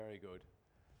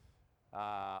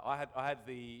I had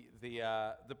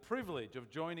the privilege of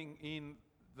joining in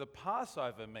the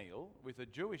Passover meal with a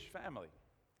Jewish family.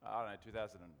 I don't know,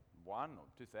 2001 or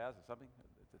 2000 something.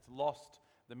 It's lost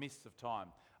the mists of time.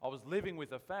 I was living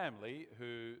with a family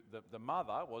who the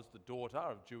mother was the daughter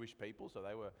of Jewish people, so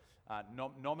they were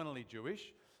nominally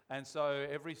Jewish. And so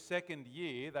every second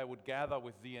year they would gather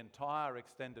with the entire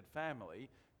extended family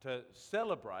to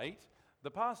celebrate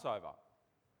the Passover.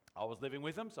 I was living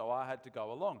with them, so I had to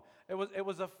go along. It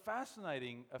was a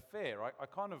fascinating affair.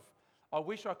 I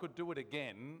wish I could do it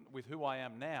again with who I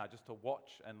am now, just to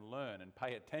watch and learn and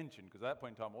pay attention, because at that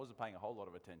point in time I wasn't paying a whole lot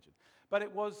of attention. But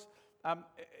it was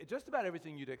just about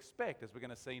everything you'd expect, as we're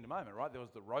going to see in a moment, right? There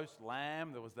was the roast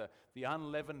lamb, there was the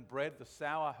unleavened bread, the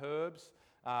sour herbs,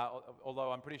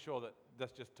 although I'm pretty sure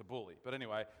that's just tabbouleh. But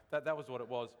anyway, that was what it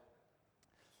was.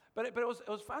 But it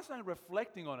was fascinating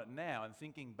reflecting on it now and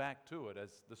thinking back to it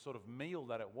as the sort of meal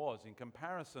that it was in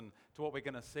comparison to what we're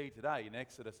going to see today in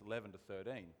Exodus 11 to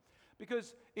 13.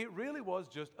 Because it really was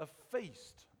just a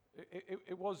feast.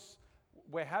 It's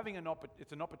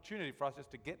an opportunity for us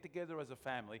just to get together as a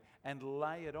family and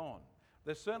lay it on.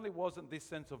 There certainly wasn't this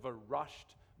sense of a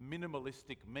rushed,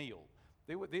 minimalistic meal.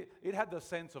 It had the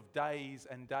sense of days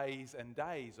and days and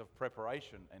days of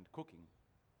preparation and cooking.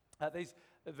 These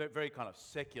very kind of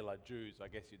secular Jews, I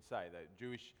guess you'd say. They're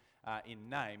Jewish in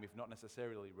name, if not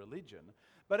necessarily religion.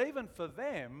 But even for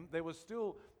them, there was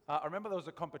still, I remember there was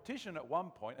a competition at one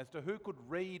point as to who could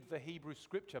read the Hebrew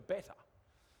scripture better.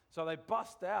 So they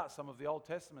bust out some of the Old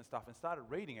Testament stuff and started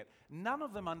reading it. None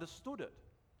of them understood it.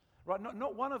 Right?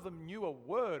 Not one of them knew a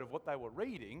word of what they were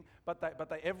reading, but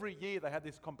they every year they had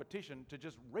this competition to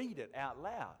just read it out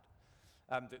loud.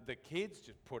 The kids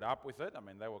just put up with it. I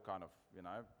mean, they were kind of,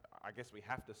 I guess we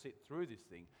have to sit through this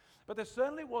thing. But there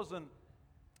certainly wasn't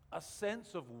a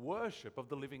sense of worship of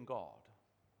the living God.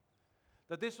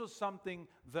 That this was something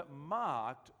that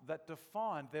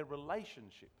defined their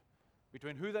relationship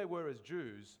between who they were as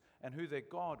Jews and who their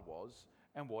God was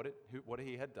and what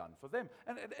he had done for them.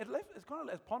 And it's kind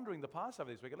of as pondering the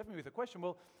Passover this week, it left me with a question,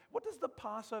 well, what does the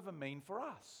Passover mean for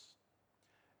us?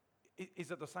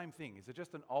 Is it the same thing? Is it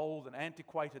just an old and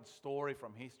antiquated story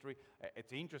from history?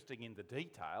 It's interesting in the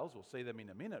details. We'll see them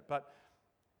in a minute. But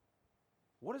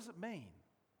what does it mean?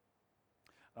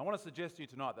 I want to suggest to you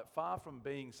tonight that far from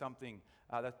being something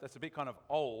that's a bit kind of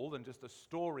old and just a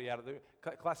story out of the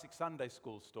classic Sunday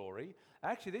school story,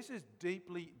 actually this is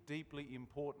deeply, deeply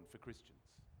important for Christians.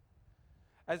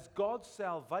 As God's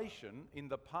salvation in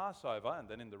the Passover and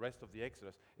then in the rest of the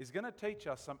Exodus is going to teach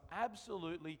us some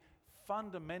absolutely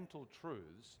fundamental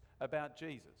truths about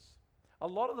Jesus. A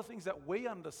lot of the things that we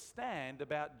understand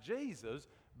about Jesus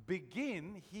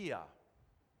begin here.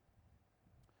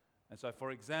 And so,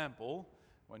 for example,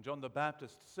 when John the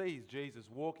Baptist sees Jesus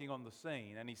walking on the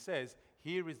scene and he says,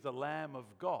 "Here is the Lamb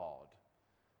of God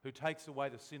who takes away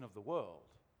the sin of the world."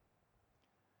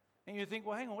 And you think,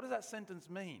 well, hang on, what does that sentence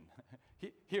mean?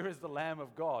 Here is the Lamb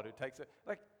of God who takes it.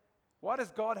 Like, why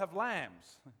does God have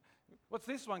lambs? What's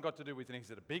this one got to do with it? Is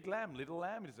it a big lamb, little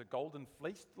lamb? Is it a golden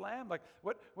fleeced lamb? Like,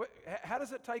 how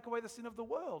does it take away the sin of the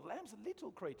world? Lambs are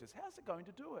little creatures. How's it going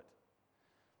to do it?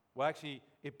 Well, actually,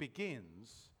 it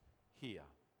begins here.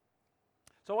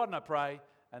 So why don't I pray,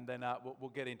 and then we'll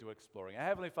get into exploring. Our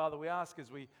Heavenly Father, we ask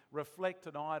as we reflect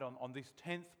tonight on this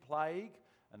 10th plague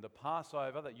and the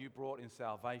Passover that you brought in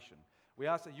salvation, we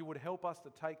ask that you would help us to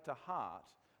take to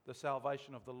heart the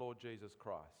salvation of the Lord Jesus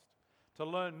Christ, to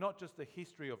learn not just the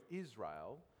history of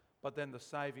Israel, but then the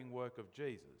saving work of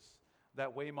Jesus,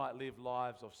 that we might live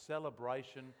lives of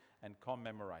celebration and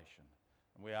commemoration.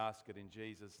 And we ask it in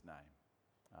Jesus' name.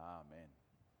 Amen.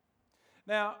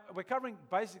 Now, we're covering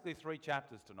basically 3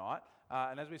 chapters tonight,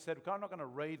 and as we said, we're kind of not going to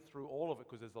read through all of it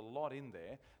because there's a lot in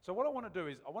there. So what I want to do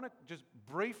is I want to just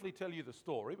briefly tell you the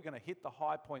story. We're going to hit the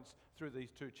high points through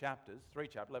these 2 chapters, 3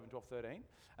 chapters, 11, 12, 13,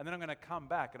 and then I'm going to come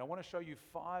back and I want to show you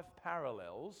 5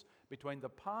 parallels between the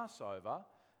Passover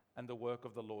and the work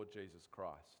of the Lord Jesus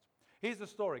Christ. Here's the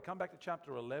story. Come back to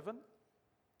chapter 11.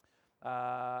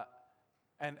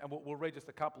 And we'll read just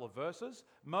a couple of verses.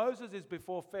 Moses is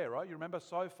before Pharaoh. You remember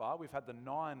so far we've had the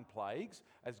 9 plagues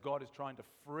as God is trying to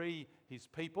free his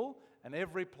people. And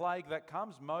every plague that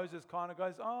comes, Moses kind of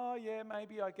goes, oh yeah,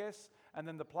 maybe, I guess. And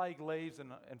then the plague leaves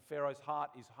and Pharaoh's heart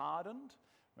is hardened.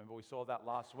 Remember we saw that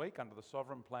last week under the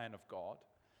sovereign plan of God.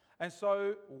 And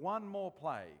so one more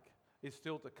plague is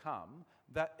still to come,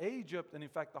 that Egypt and in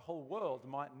fact the whole world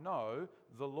might know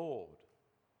the Lord.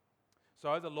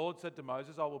 So the Lord said to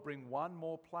Moses, I will bring one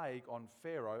more plague on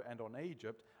Pharaoh and on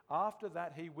Egypt. After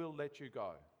that, he will let you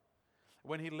go.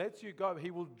 When he lets you go, he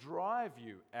will drive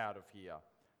you out of here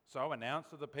So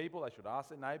announced to the people they should ask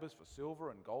their neighbours for silver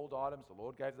and gold items. The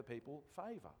Lord gave the people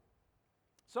favour.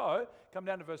 So, come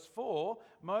down to verse 4,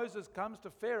 Moses comes to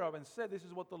Pharaoh and said, this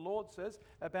is what the Lord says,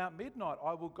 about midnight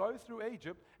I will go through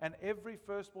Egypt and every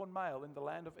firstborn male in the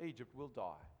land of Egypt will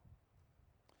die.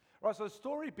 Right, so the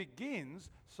story begins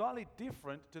slightly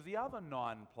different to the other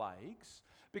 9 plagues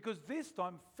because this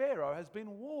time Pharaoh has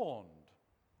been warned.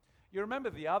 You remember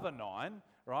the other 9,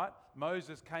 right?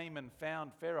 Moses came and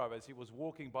found Pharaoh as he was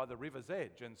walking by the river's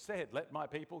edge and said, let my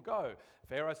people go.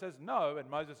 Pharaoh says no, and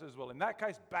Moses says, well, in that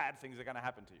case, bad things are going to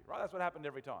happen to you, right? That's what happened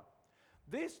every time.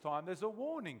 This time, there's a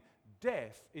warning.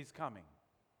 Death is coming.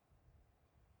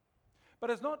 But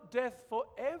it's not death for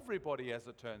everybody, as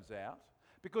it turns out,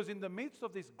 because in the midst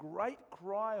of this great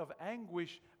cry of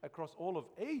anguish across all of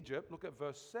Egypt, look at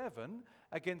verse 7,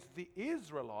 against the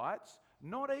Israelites,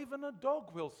 not even a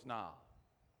dog will snarl.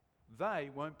 They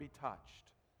won't be touched.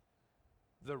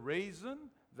 The reason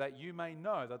that you may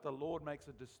know that the Lord makes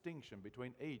a distinction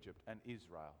between Egypt and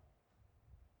Israel.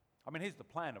 I mean, here's the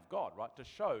plan of God, right? To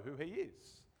show who he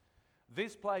is.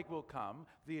 This plague will come,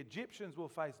 the Egyptians will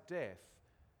face death,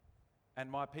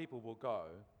 and my people will go.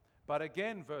 But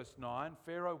again, verse 9,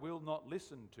 Pharaoh will not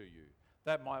listen to you,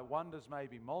 that my wonders may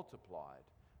be multiplied.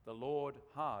 The Lord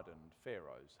hardened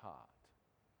Pharaoh's heart.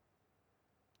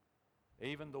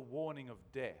 Even the warning of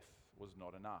death was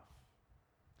not enough.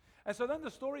 And so then the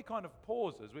story kind of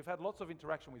pauses. We've had lots of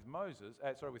interaction with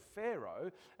with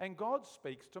Pharaoh, and God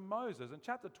speaks to Moses. And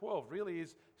chapter 12 really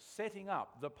is setting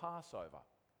up the Passover.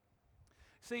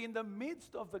 See, in the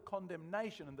midst of the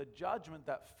condemnation and the judgment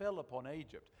that fell upon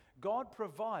Egypt, God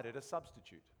provided a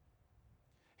substitute.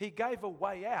 He gave a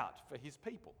way out for his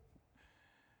people.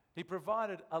 He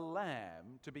provided a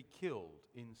lamb to be killed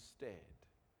instead.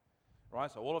 Right,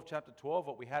 so all of chapter 12,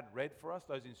 what we had read for us,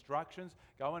 those instructions,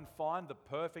 go and find the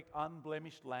perfect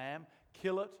unblemished lamb,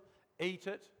 kill it, eat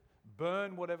it,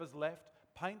 burn whatever's left,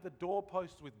 paint the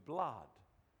doorposts with blood,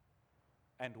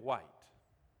 and wait.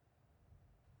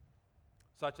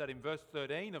 Such that in verse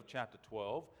 13 of chapter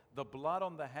 12, the blood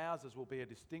on the houses will be a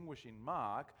distinguishing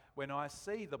mark. When I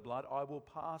see the blood, I will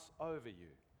pass over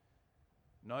you.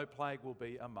 No plague will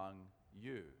be among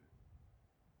you.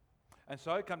 And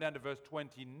so, come down to verse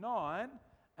 29.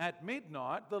 At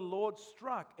midnight, the Lord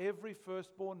struck every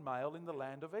firstborn male in the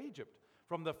land of Egypt,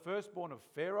 from the firstborn of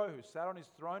Pharaoh who sat on his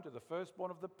throne to the firstborn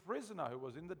of the prisoner who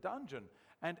was in the dungeon,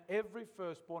 and every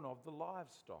firstborn of the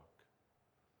livestock.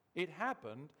 It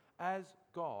happened as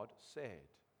God said.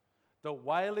 The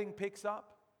wailing picks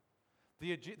up.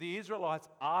 The Israelites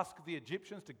ask the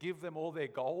Egyptians to give them all their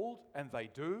gold, and they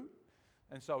do.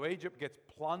 And so Egypt gets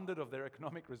plundered of their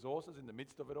economic resources in the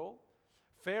midst of it all.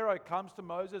 Pharaoh comes to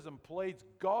Moses and pleads,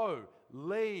 go,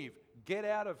 leave, get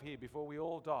out of here before we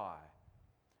all die.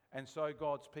 And so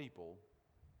God's people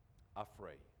are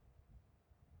free.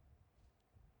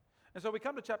 And so we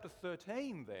come to chapter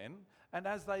 13 then, and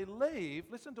as they leave,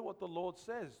 listen to what the Lord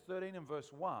says, 13 and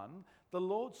verse 1, the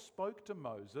Lord spoke to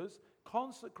Moses,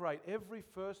 consecrate every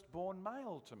firstborn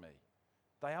male to me.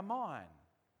 They are mine.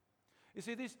 You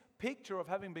see, this picture of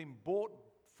having been brought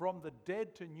from the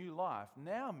dead to new life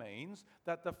now means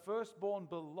that the firstborn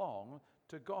belong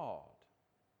to God.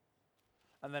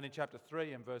 And then in chapter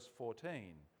 3 and verse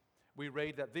 14, we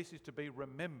read that this is to be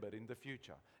remembered in the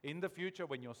future. In the future,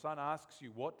 when your son asks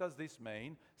you, what does this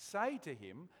mean? Say to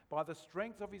him, by the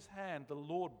strength of his hand, the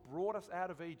Lord brought us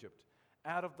out of Egypt,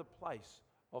 out of the place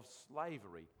of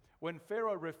slavery. When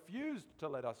Pharaoh refused to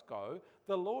let us go,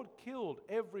 the Lord killed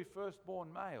every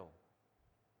firstborn male.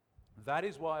 That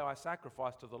is why I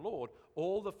sacrifice to the Lord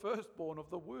all the firstborn of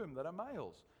the womb that are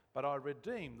males, but I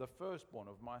redeem the firstborn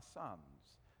of my sons.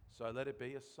 So let it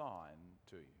be a sign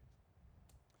to you.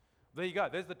 There you go.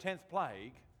 There's the 10th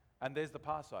plague, and there's the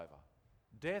Passover.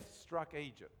 Death struck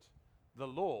Egypt. The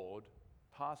Lord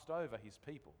passed over his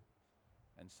people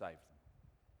and saved them.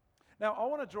 Now, I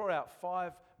want to draw out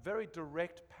 5 very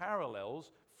direct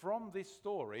parallels from this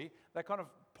story that kind of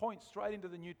point straight into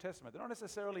the New Testament. They're not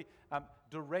necessarily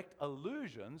direct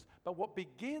allusions, but what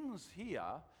begins here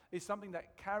is something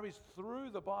that carries through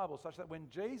the Bible, such that when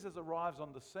Jesus arrives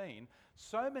on the scene,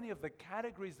 so many of the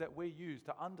categories that we use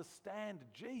to understand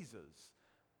Jesus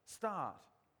start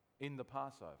in the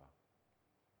Passover.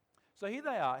 So here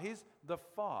they are. Here's the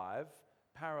 5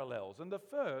 parallels. And the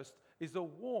first is a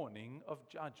warning of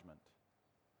judgment.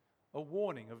 A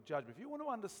warning of judgment. If you want to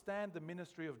understand the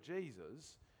ministry of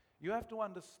Jesus, you have to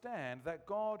understand that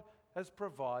God has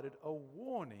provided a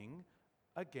warning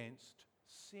against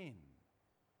sin.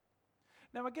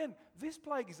 Now again, this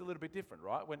plague is a little bit different,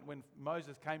 right? When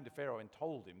Moses came to Pharaoh and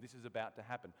told him this is about to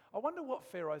happen, I wonder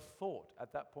what Pharaoh thought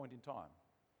at that point in time.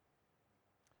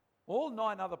 All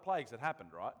 9 other plagues had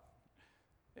happened, right?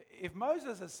 If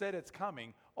Moses has said it's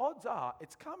coming, odds are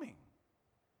it's coming.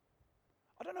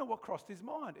 I don't know what crossed his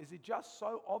mind. Is he just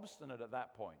so obstinate at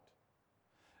that point?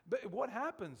 But what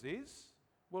happens is,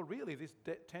 well, really, this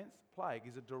 10th plague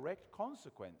is a direct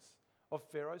consequence of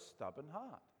Pharaoh's stubborn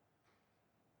heart.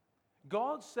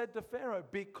 God said to Pharaoh,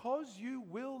 because you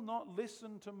will not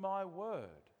listen to my word,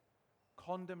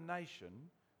 condemnation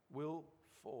will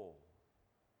fall.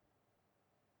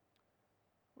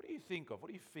 What do you think of, what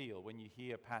do you feel when you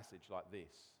hear a passage like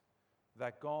this?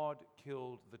 That God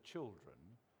killed the children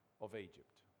of Egypt.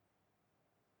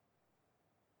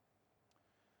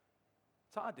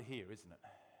 It's hard to hear, isn't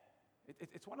it?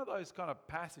 It's one of those kind of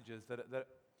passages that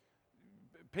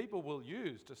people will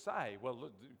use to say, well,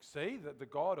 look, see, that the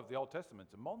God of the Old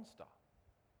Testament's a monster.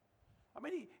 I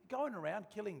mean, he going around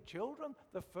killing children,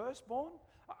 the firstborn.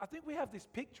 I think we have this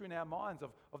picture in our minds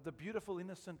of the beautiful,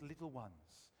 innocent little ones.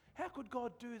 How could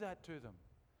God do that to them?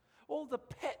 All the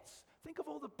pets. Think of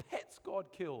all the pets God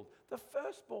killed. The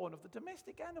firstborn of the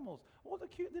domestic animals. All the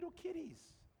cute little kitties.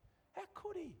 How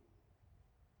could he?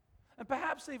 And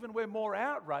perhaps even we're more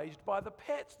outraged by the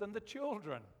pets than the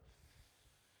children.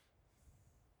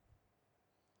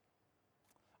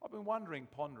 I've been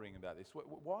pondering about this.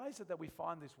 Why is it that we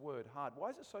find this word hard? Why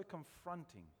is it so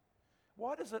confronting?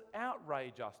 Why does it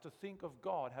outrage us to think of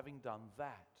God having done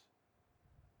that?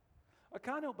 I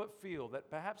can't help but feel that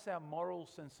perhaps our moral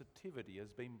sensitivity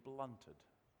has been blunted.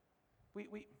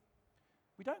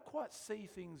 We don't quite see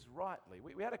things rightly.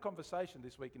 We had a conversation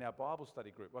this week in our Bible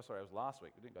study group. It was last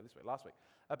week. We didn't go this week, last week.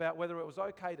 About whether it was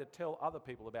okay to tell other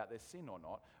people about their sin or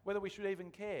not. Whether we should even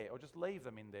care or just leave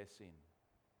them in their sin.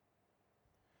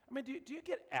 I mean, do you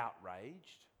get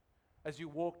outraged as you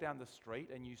walk down the street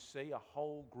and you see a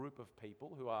whole group of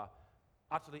people who are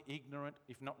utterly ignorant,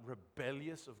 if not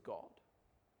rebellious of God?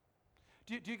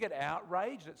 Do you get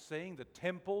outraged at seeing the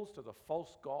temples to the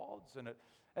false gods and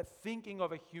at thinking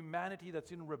of a humanity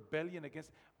that's in rebellion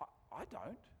against... I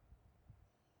don't.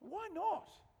 Why not?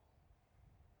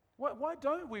 Why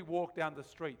don't we walk down the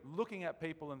street looking at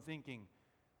people and thinking,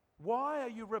 why are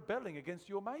you rebelling against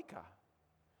your Maker?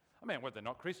 I mean, well, they're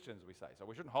not Christians, we say, so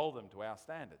we shouldn't hold them to our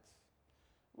standards.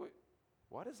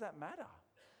 Why does that matter?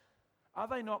 Are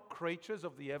they not creatures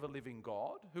of the ever-living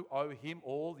God who owe him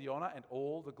all the honor and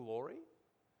all the glory?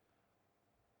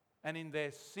 And in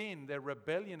their sin, their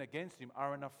rebellion against him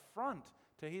are an affront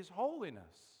to his holiness.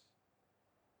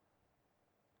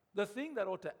 The thing that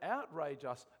ought to outrage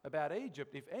us about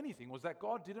Egypt, if anything, was that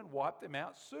God didn't wipe them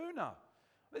out sooner.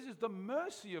 This is the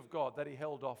mercy of God that he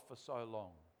held off for so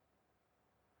long.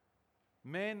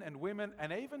 Men and women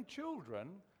and even children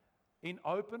in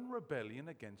open rebellion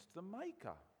against the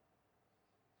Maker.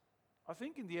 I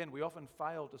think in the end we often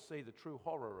fail to see the true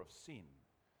horror of sin.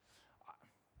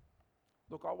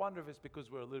 Look, I wonder if it's because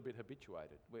we're a little bit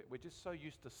habituated. We're just so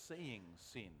used to seeing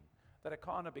sin that it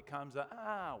kind of becomes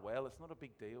well, it's not a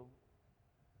big deal.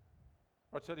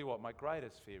 I'll tell you what, my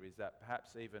greatest fear is that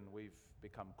perhaps even we've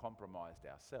become compromised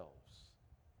ourselves.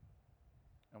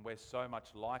 And we're so much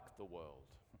like the world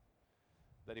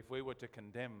that if we were to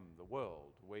condemn the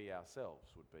world, we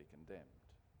ourselves would be condemned.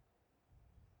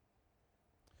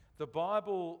 The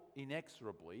Bible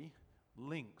inexorably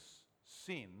links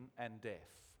sin and death.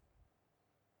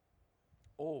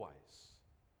 Always.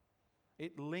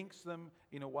 It links them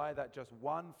in a way that just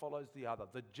one follows the other.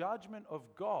 The judgment of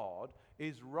God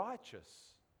is righteous.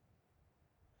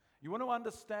 You want to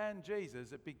understand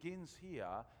Jesus, it begins here.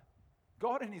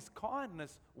 God in his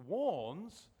kindness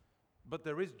warns, but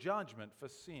there is judgment for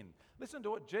sin. Listen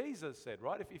to what Jesus said,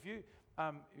 right?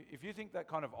 If you think that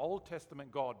kind of Old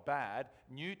Testament God bad,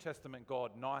 New Testament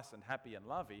God nice and happy and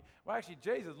lovey, well, actually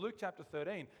Jesus, Luke chapter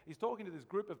 13, he's talking to this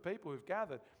group of people who've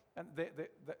gathered, and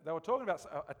they were talking about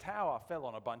a tower fell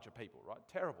on a bunch of people, right?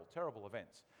 Terrible, terrible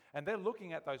events. And they're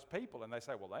looking at those people and they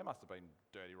say, well, they must have been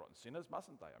dirty, rotten sinners,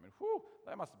 mustn't they? I mean,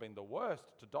 they must have been the worst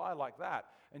to die like that.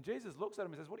 And Jesus looks at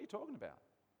them and says, what are you talking about?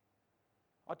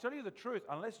 I tell you the truth,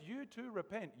 unless you too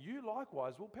repent, you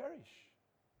likewise will perish.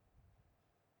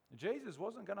 Jesus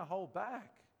wasn't going to hold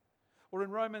back. Or in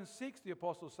Romans 6, the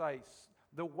apostles say,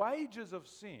 the wages of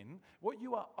sin, what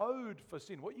you are owed for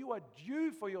sin, what you are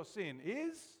due for your sin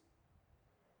is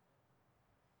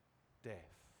death.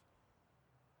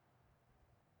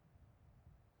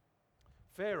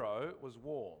 Pharaoh was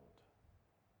warned,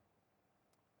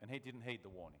 and he didn't heed the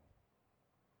warning.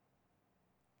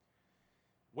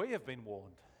 We have been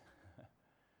warned.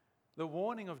 The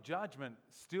warning of judgment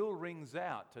still rings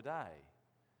out today.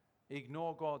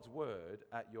 Ignore God's word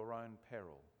at your own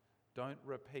peril. Don't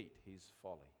repeat his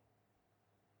folly.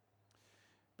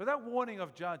 But that warning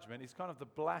of judgment is kind of the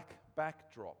black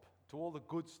backdrop to all the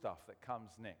good stuff that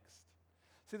comes next.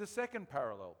 See, the second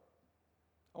parallel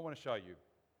I want to show you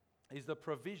is the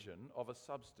provision of a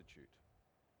substitute.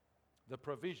 The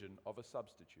provision of a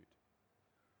substitute.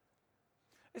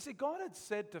 You see, God had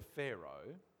said to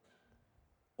Pharaoh,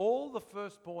 all the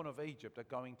firstborn of Egypt are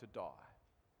going to die.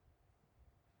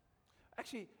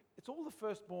 Actually, it's all the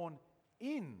firstborn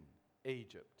in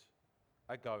Egypt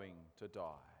are going to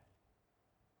die.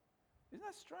 Isn't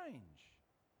that strange?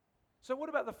 So what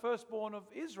about the firstborn of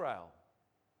Israel?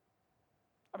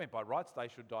 I mean, by rights they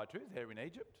should die too. They're in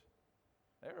Egypt.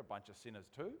 They're a bunch of sinners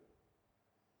too.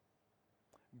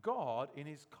 God, in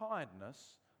his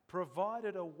kindness,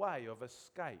 provided a way of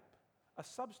escape, a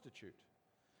substitute.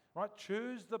 Right?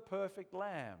 Choose the perfect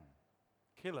lamb,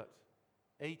 kill it,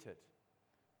 eat it,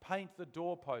 paint the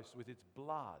doorpost with its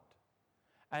blood,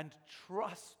 and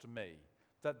trust me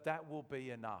that that will be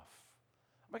enough.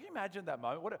 I mean, can you imagine that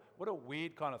moment? What a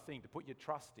weird kind of thing to put your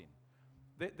trust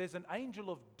in. There's an angel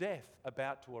of death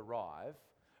about to arrive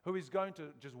who is going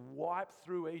to just wipe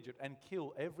through Egypt and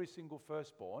kill every single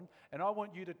firstborn, and I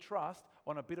want you to trust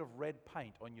on a bit of red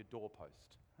paint on your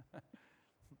doorpost. I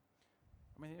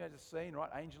mean, you know the scene, right?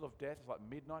 Angel of death, it's like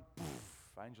midnight.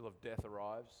 Poof, angel of death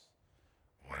arrives.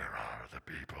 Where are the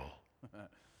people?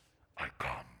 I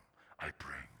come, I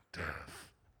bring death.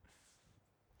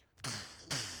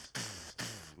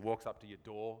 Walks up to your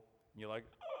door, and you're like,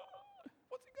 oh,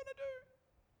 what's he going to do?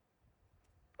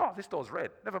 Oh, this door's red.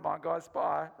 Never mind, guys,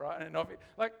 bye. Right? And off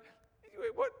like,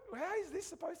 what? How is this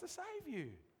supposed to save you?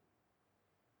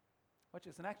 Which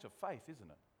is an act of faith, isn't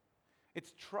it?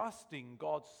 It's trusting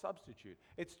God's substitute.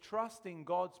 It's trusting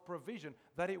God's provision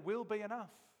that it will be enough,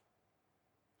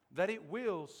 that it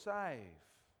will save,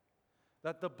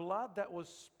 that the blood that was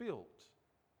spilt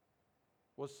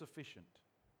was sufficient.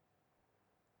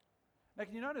 Now,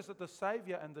 can you notice that the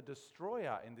Saviour and the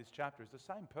Destroyer in this chapter is the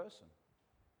same person?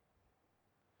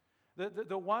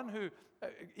 The one who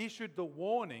issued the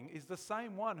warning is the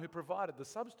same one who provided the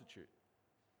substitute.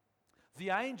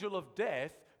 The angel of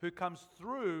death who comes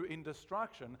through in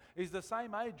destruction is the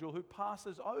same angel who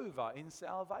passes over in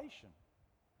salvation.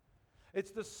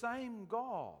 It's the same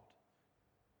God.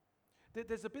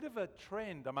 There's a bit of a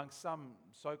trend amongst some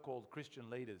so-called Christian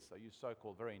leaders, I use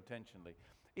so-called very intentionally,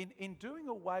 in doing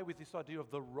away with this idea of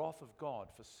the wrath of God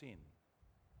for sin.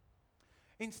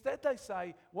 Instead, they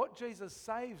say what Jesus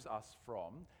saves us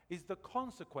from is the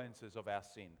consequences of our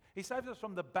sin. He saves us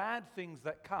from the bad things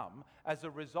that come as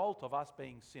a result of us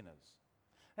being sinners.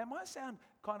 Now, it might sound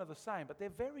kind of the same, but they're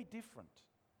very different.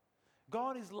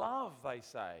 God is love, they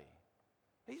say.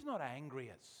 He's not angry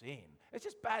at sin. It's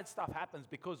just bad stuff happens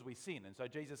because we sin, and so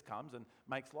Jesus comes and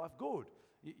makes life good.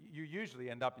 You usually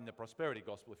end up in the prosperity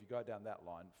gospel if you go down that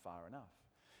line far enough.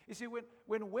 You see,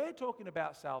 when we're talking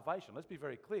about salvation, let's be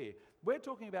very clear, we're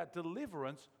talking about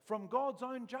deliverance from God's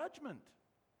own judgment.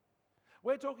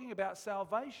 We're talking about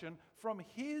salvation from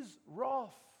his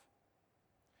wrath.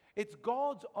 It's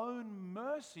God's own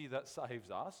mercy that saves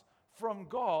us from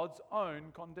God's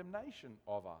own condemnation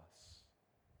of us.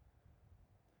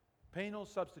 Penal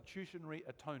substitutionary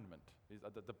atonement is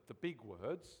the big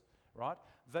words, right?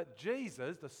 That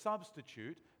Jesus, the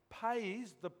substitute,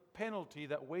 pays the penalty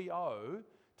that we owe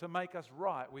to make us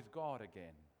right with God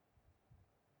again.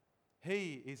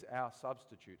 He is our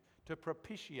substitute. To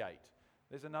propitiate,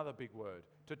 there's another big word,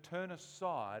 to turn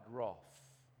aside wrath.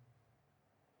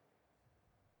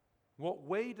 What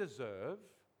we deserve,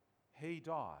 he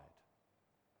died.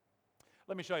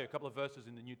 Let me show you a couple of verses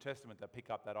in the New Testament that pick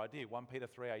up that idea. 1 Peter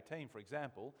 3:18, for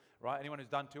example, right? Anyone who's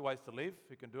done 2 ways to live,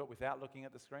 who can do it without looking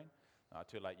at the screen? No,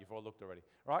 too late, you've all looked already.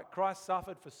 Right? Christ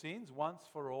suffered for sins once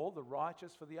for all, the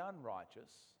righteous for the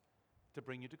unrighteous, to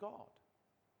bring you to God.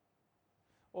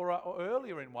 Or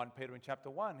earlier in 1 Peter in chapter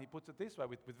 1, he puts it this way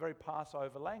with very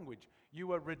Passover language. You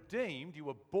were redeemed, you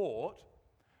were bought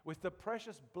with the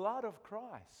precious blood of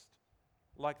Christ,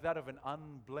 like that of an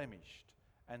unblemished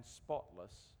and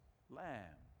spotless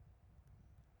lamb.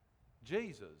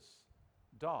 Jesus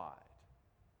died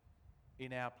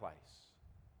in our place.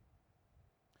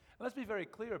 And let's be very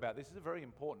clear about this. This is a very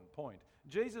important point.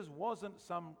 Jesus wasn't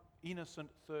some innocent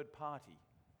third party.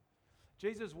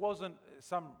 Jesus wasn't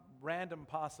some random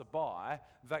passerby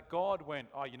that God went,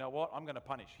 oh, you know what, I'm going to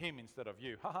punish him instead of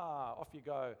you. Ha ha, off you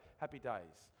go, happy days.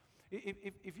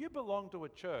 If you belong to a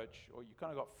church, or you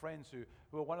kind of got friends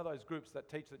who are one of those groups that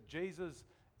teach that Jesus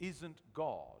isn't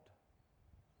God,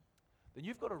 then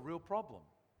you've got a real problem.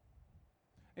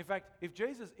 In fact, if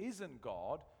Jesus isn't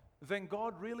God, then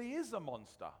God really is a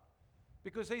monster,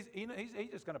 because he's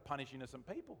just going to punish innocent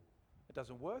people. It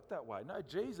doesn't work that way. No,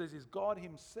 Jesus is God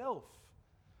himself.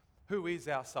 who is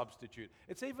our substitute.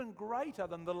 It's even greater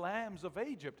than the lambs of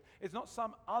Egypt. It's not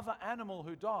some other animal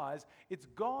who dies. It's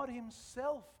God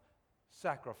himself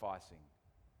sacrificing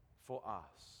for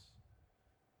us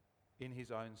in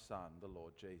his own Son, the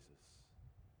Lord Jesus.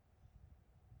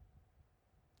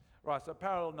 Right, so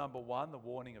parallel number one, the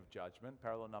warning of judgment.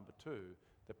 Parallel number two,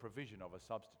 the provision of a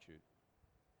substitute.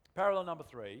 Parallel number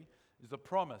three is the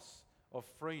promise of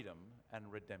freedom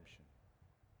and redemption.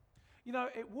 You know,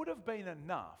 it would have been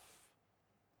enough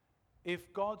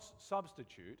if God's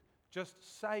substitute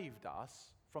just saved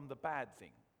us from the bad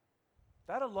thing.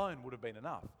 That alone would have been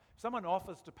enough. If someone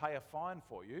offers to pay a fine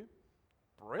for you,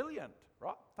 brilliant,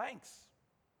 right? Thanks.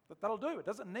 That'll do. It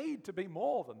doesn't need to be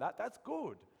more than that. That's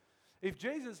good. If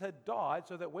Jesus had died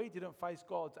so that we didn't face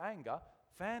God's anger,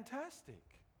 fantastic.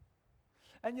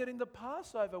 And yet in the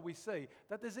Passover we see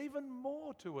that there's even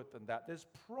more to it than that. There's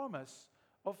promise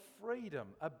of freedom,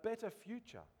 a better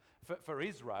future. For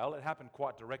Israel, it happened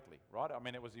quite directly, right? I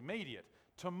mean, it was immediate.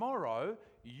 Tomorrow,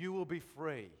 you will be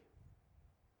free.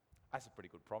 That's a pretty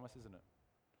good promise, isn't it?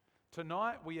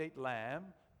 Tonight, we eat lamb.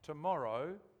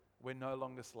 Tomorrow, we're no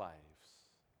longer slaves.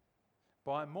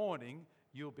 By morning,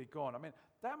 you'll be gone. I mean,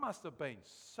 that must have been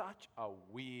such a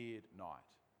weird night.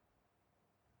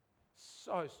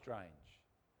 So strange.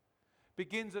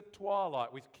 Begins at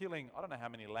twilight with killing, I don't know how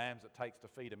many lambs it takes to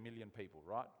feed 1 million people,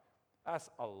 right? That's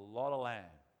a lot of lamb.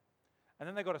 And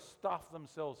then they've got to stuff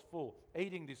themselves full,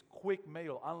 eating this quick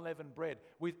meal, unleavened bread,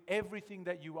 with everything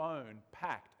that you own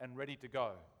packed and ready to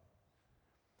go.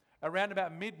 Around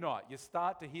about midnight, you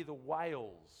start to hear the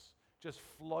wails just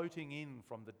floating in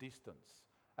from the distance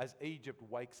as Egypt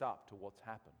wakes up to what's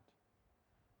happened.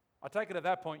 I take it at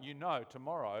that point you know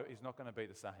tomorrow is not going to be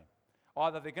the same.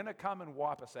 Either they're going to come and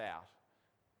wipe us out,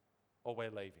 or we're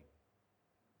leaving.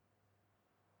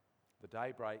 The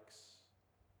day breaks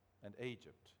and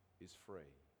Egypt is free.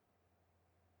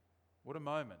 What a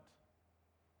moment.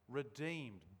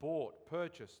 Redeemed, bought,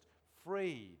 purchased,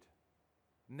 freed.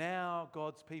 Now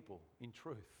God's people in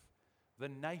truth. The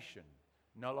nation,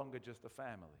 no longer just a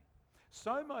family.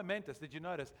 So momentous, did you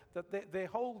notice that their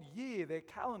whole year, their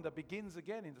calendar begins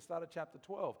again in the start of chapter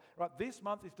 12. Right, this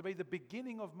month is to be the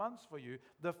beginning of months for you,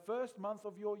 the first month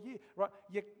of your year. Right,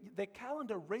 their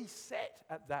calendar reset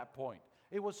at that point.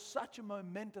 It was such a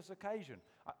momentous occasion.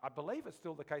 I believe it's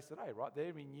still the case today, right?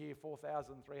 They're in year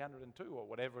 4,302 or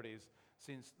whatever it is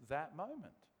since that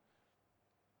moment.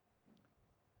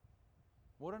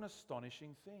 What an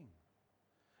astonishing thing.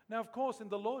 Now, of course, in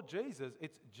the Lord Jesus,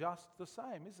 it's just the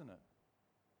same, isn't it?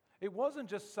 It wasn't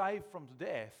just saved from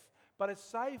death, but it's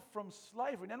saved from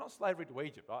slavery. Now, not slavery to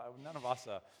Egypt. Right? None of us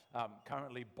are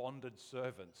currently bonded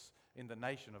servants in the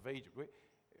nation of Egypt.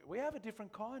 We have a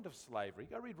different kind of slavery.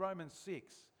 Go read Romans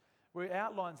 6, where it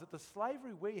outlines that the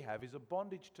slavery we have is a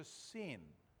bondage to sin.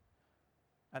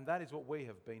 And that is what we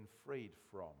have been freed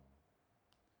from.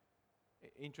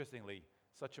 Interestingly,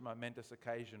 such a momentous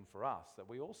occasion for us that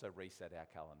we also reset our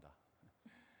calendar.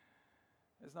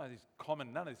 There's none of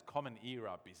this common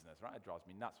era business, right? It drives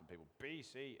me nuts when people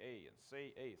BCE and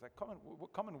CE. It's like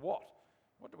common what?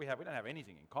 What do we have? We don't have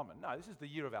anything in common. No, this is the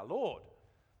year of our Lord.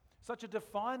 Such a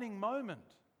defining moment.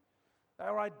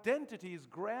 Our identity is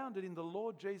grounded in the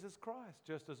Lord Jesus Christ,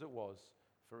 just as it was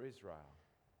for Israel.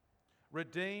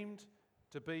 Redeemed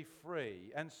to be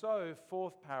free. And so,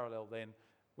 fourth parallel then,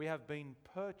 we have been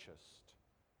purchased.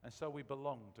 And so we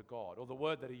belong to God. Or the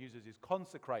word that he uses is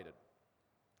consecrated.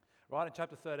 Right, in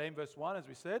chapter 13, verse 1, as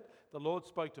we said, the Lord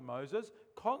spoke to Moses,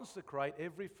 consecrate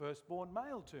every firstborn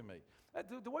male to me.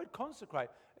 The word consecrate,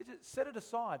 set it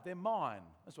aside, they're mine.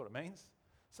 That's what it means.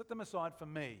 Set them aside for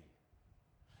me.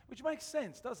 Which makes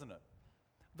sense, doesn't it?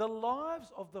 The lives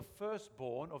of the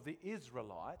firstborn of the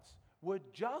Israelites were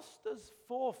just as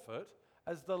forfeit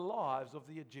as the lives of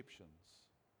the Egyptians.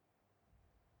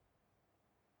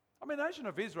 I mean, the nation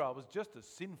of Israel was just as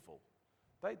sinful.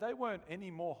 They weren't any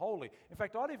more holy. In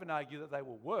fact, I'd even argue that they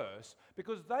were worse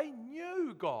because they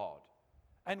knew God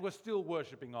and were still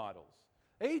worshipping idols.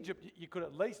 Egypt, you could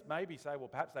at least maybe say, well,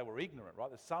 perhaps they were ignorant, right?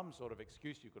 There's some sort of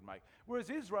excuse you could make. Whereas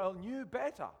Israel knew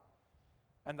better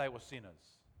and they were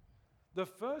sinners. The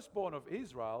firstborn of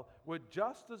Israel were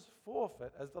just as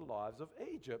forfeit as the lives of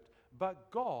Egypt,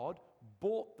 but God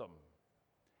bought them.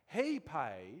 He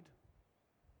paid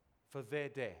for their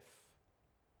death.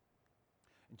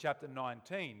 In chapter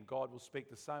 19, God will speak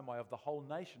the same way of the whole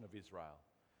nation of Israel.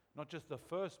 Not just the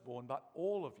firstborn, but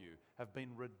all of you have been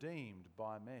redeemed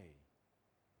by me.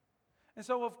 And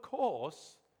so, of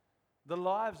course, the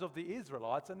lives of the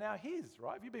Israelites are now his,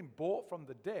 right? If you've been bought from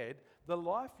the dead, the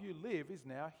life you live is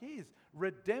now his.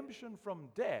 Redemption from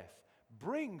death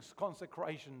brings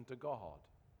consecration to God.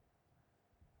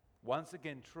 once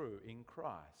again true in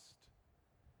Christ.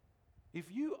 If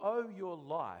you owe your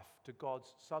life to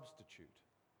God's substitute,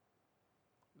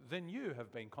 then you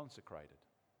have been consecrated.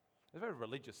 It's a very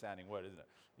religious sounding word, isn't it?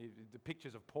 The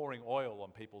pictures of pouring oil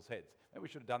on people's heads. Maybe we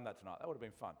should have done that tonight. That would have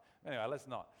been fun. Anyway, let's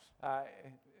not.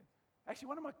 Actually,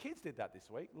 one of my kids did that this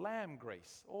week. Lamb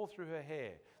grease all through her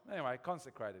hair. Anyway,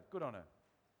 consecrated. Good on her.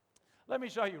 Let me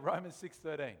show you Romans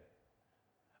 6:13.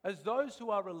 As those who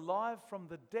are alive from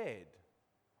the dead,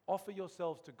 offer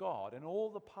yourselves to God and all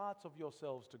the parts of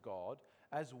yourselves to God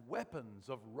as weapons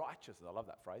of righteousness. I love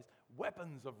that phrase.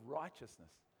 Weapons of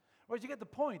righteousness. Whereas you get the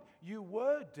point, you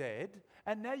were dead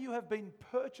and now you have been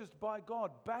purchased by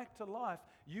God back to life.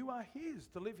 You are His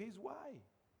to live His way.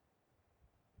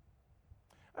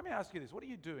 Let me ask you this. What are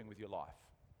you doing with your life?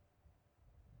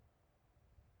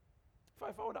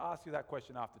 If I were to ask you that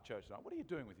question after church tonight, what are you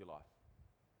doing with your life?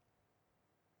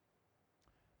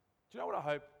 Do you know what I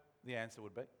hope the answer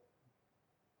would be?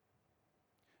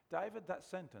 David, that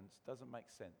sentence doesn't make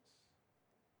sense.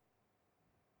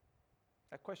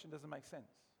 That question doesn't make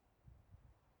sense.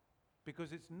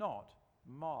 Because it's not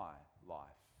my life.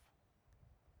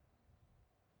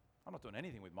 I'm not doing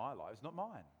anything with my life. It's not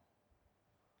mine.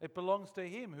 It belongs to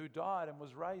Him who died and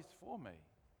was raised for me.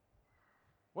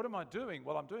 What am I doing?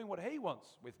 Well, I'm doing what He wants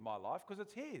with my life because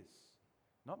it's His,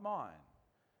 not mine.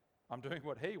 I'm doing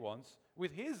what He wants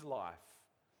with His life.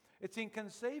 It's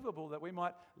inconceivable that we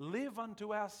might live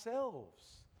unto ourselves.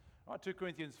 Right, 2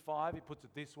 Corinthians 5, he puts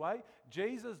it this way.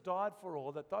 Jesus died for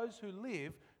all, that those who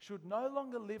live should no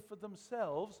longer live for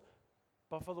themselves,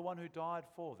 but for the one who died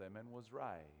for them and was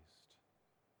raised.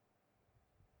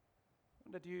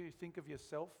 Do you think of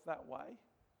yourself that way?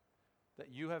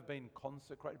 That you have been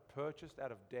consecrated, purchased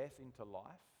out of death into life?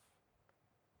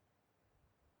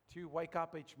 Do you wake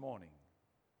up each morning?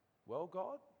 Well,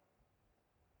 God,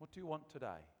 what do you want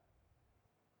today?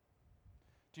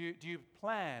 Do you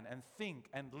plan and think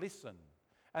and listen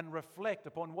and reflect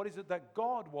upon what is it that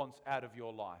God wants out of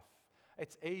your life?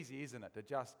 It's easy, isn't it, to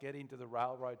just get into the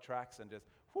railroad tracks and just,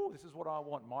 this is what I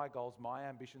want, my goals, my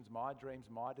ambitions, my dreams,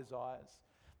 my desires,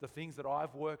 the things that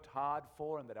I've worked hard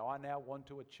for and that I now want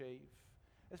to achieve.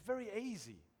 It's very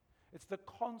easy. It's the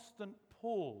constant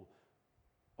pull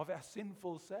of our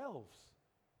sinful selves,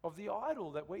 of the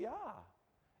idol that we are.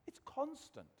 It's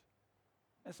constant.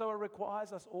 And so it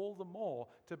requires us all the more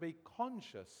to be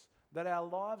conscious that our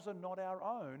lives are not our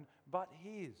own, but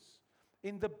His.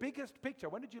 In the biggest picture,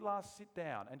 when did you last sit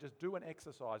down and just do an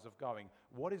exercise of going,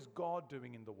 what is God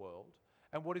doing in the world?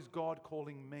 And what is God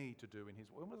calling me to do in His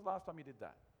world? When was the last time you did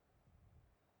that?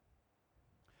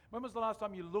 When was the last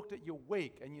time you looked at your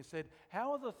week and you said,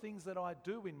 how are the things that I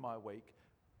do in my week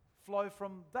flow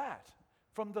from that,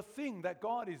 from the thing that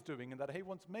God is doing and that He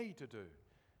wants me to do?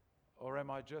 Or am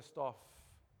I just off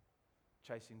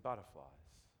chasing butterflies?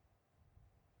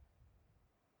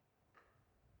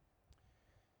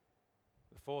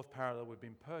 The fourth parallel, we've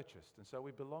been purchased, and so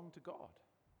we belong to God,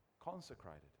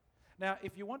 consecrated. Now,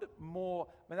 if you want it more,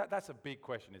 that's a big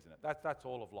question, isn't it? That's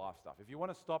all of life stuff. If you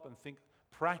want to stop and think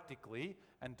practically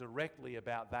and directly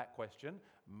about that question,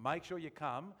 make sure you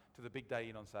come to the big day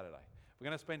in on Saturday. We're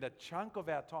going to spend a chunk of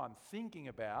our time thinking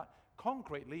about,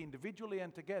 concretely, individually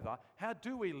and together, how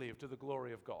do we live to the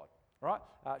glory of God? Right?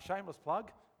 Shameless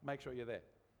plug, make sure you're there.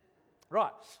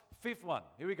 Right, fifth one.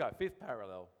 Here we go, fifth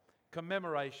parallel.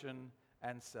 Commemoration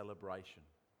and celebration.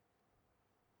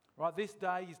 Right, this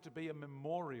day is to be a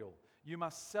memorial. You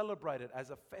must celebrate it as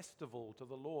a festival to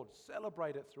the Lord.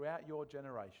 Celebrate it throughout your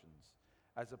generations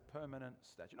as a permanent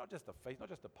statue. Not just a feast, not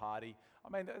just a party.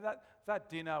 I mean, that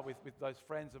dinner with those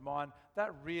friends of mine,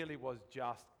 that really was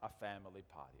just a family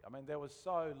party. I mean, there was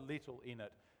so little in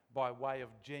it by way of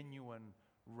genuine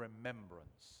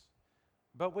remembrance.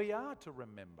 But we are to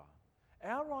remember.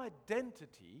 Our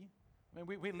identity, I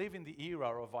mean, we live in the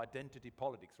era of identity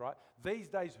politics, right? These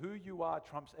days, who you are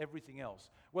trumps everything else.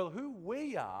 Well, who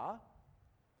we are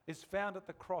is found at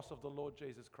the cross of the Lord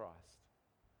Jesus Christ.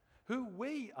 Who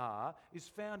we are is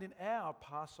found in our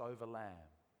Passover lamb.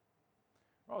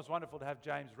 Well, it was wonderful to have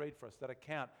James read for us that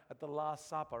account at the Last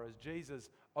Supper as Jesus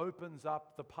opens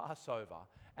up the Passover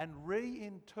and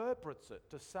reinterprets it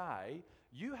to say,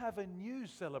 you have a new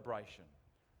celebration.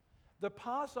 The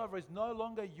Passover is no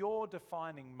longer your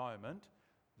defining moment.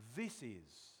 This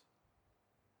is.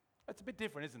 It's a bit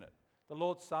different, isn't it? The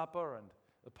Lord's Supper and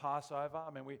the Passover.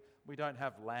 I mean, we don't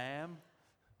have lamb.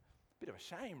 Bit of a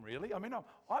shame, really. I mean,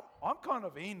 I'm kind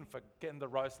of in for getting the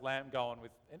roast lamb going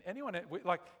with anyone.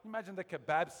 Like, imagine the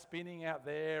kebab spinning out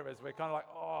there as we're kind of like,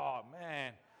 oh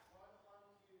man,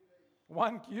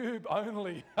 one cube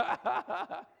only.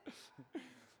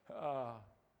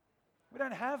 We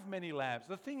don't have many lambs.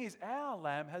 The thing is, our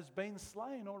lamb has been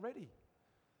slain already.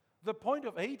 The point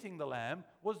of eating the lamb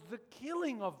was the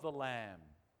killing of the lamb.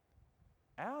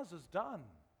 Ours is done.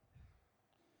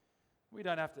 We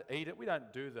don't have to eat it. We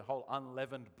don't do the whole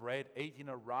unleavened bread, eat in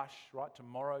a rush, right?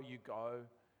 Tomorrow you go.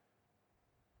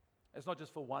 It's not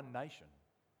just for one nation,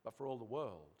 but for all the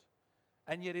world.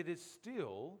 And yet it is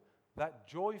still that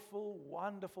joyful,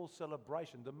 wonderful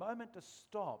celebration, the moment to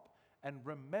stop and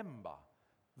remember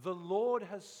the Lord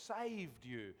has saved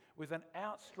you with an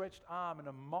outstretched arm and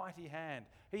a mighty hand.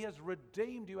 He has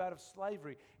redeemed you out of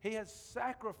slavery. He has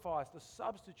sacrificed a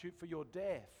substitute for your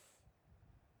death.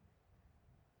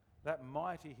 That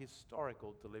mighty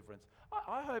historical deliverance.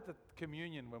 I hope that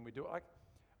communion, when we do it, like,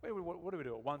 what do we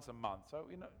do it once a month? So,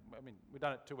 we've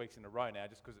done it 2 weeks in a row now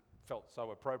just because it felt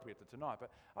so appropriate to tonight. But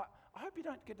I hope you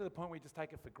don't get to the point where you just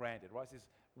take it for granted, right? It's this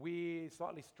weird,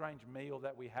 slightly strange meal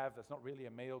that we have that's not really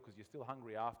a meal because you're still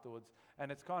hungry afterwards.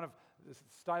 And it's kind of this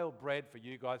stale bread for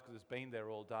you guys because it's been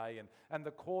there all day. And the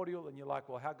cordial, and you're like,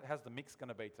 well, how's the mix going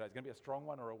to be today? Is it going to be a strong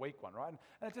one or a weak one, right?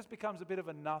 And it just becomes a bit of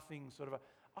a nothing sort of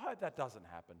I hope that doesn't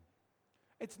happen.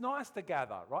 It's nice to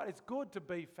gather, right? It's good to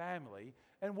be family.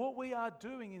 And what we are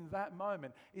doing in that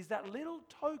moment is that little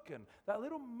token, that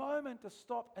little moment to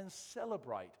stop and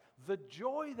celebrate the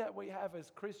joy that we have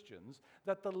as Christians,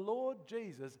 that the Lord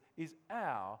Jesus is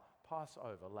our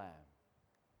Passover lamb.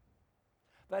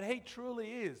 That he truly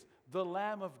is the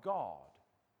Lamb of God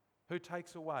who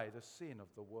takes away the sin of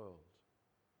the world.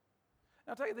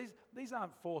 Now, I'll tell you, these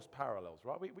aren't forced parallels,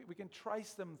 right? We can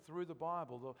trace them through the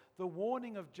Bible. The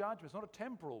warning of judgment is not a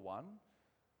temporal one.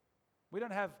 We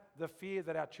don't have the fear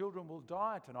that our children will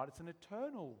die tonight. It's an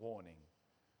eternal warning.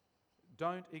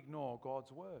 Don't ignore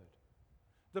God's word.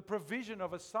 The provision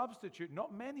of a substitute,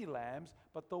 not many lambs,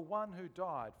 but the one who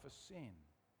died for sin.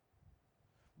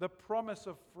 The promise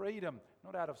of freedom,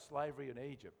 not out of slavery in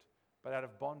Egypt, but out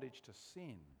of bondage to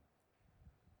sin.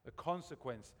 The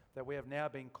consequence that we have now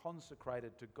been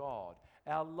consecrated to God.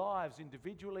 Our lives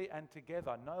individually and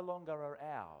together no longer are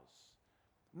ours.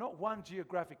 Not one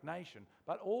geographic nation,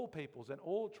 but all peoples and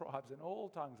all tribes and all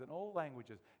tongues and all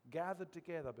languages gathered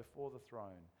together before the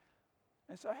throne.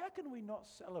 And so how can we not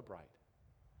celebrate?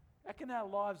 How can our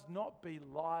lives not be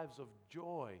lives of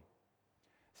joy?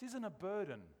 This isn't a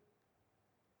burden.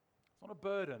 It's not a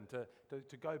burden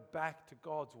to go back to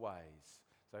God's ways.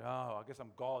 Say, oh, I guess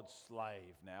I'm God's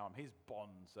slave now. I'm his bond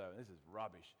servant. This is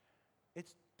rubbish.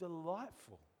 It's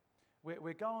delightful.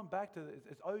 We're going back to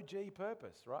its OG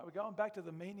purpose, right? We're going back to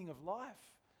the meaning of life.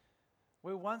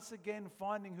 We're once again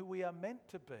finding who we are meant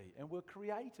to be and we're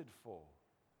created for.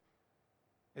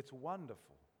 It's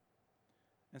wonderful.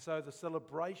 And so the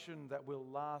celebration that will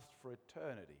last for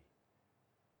eternity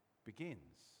begins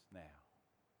now.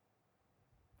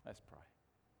 Let's pray.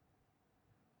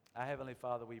 Our Heavenly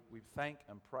Father, we thank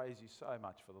and praise you so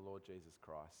much for the Lord Jesus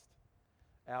Christ,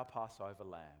 our Passover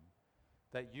lamb,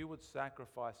 that you would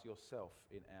sacrifice yourself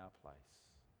in our place.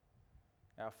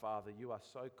 Our Father, you are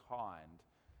so kind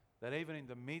that even in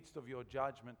the midst of your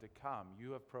judgment to come,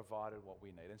 you have provided what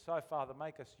we need. And so, Father,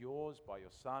 make us yours by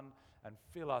your Son and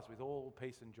fill us with all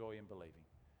peace and joy in believing,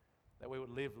 that we would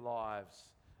live lives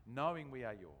knowing we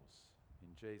are yours.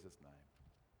 In Jesus'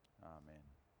 name, amen.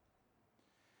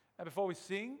 And before we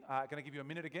sing, I'm going to give you a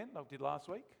minute again, like we did last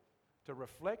week, to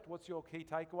reflect. What's your key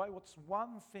takeaway? What's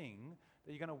one thing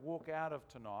that you're going to walk out of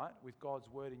tonight with God's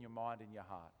word in your mind and your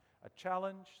heart? A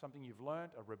challenge, something you've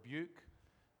learned, a rebuke,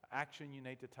 action you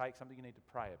need to take, something you need to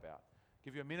pray about.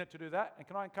 Give you a minute to do that. And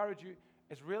can I encourage you,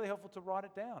 it's really helpful to write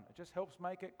it down. It just helps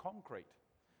make it concrete,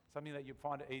 something that you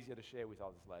find it easier to share with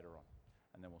others later on.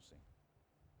 And then we'll sing.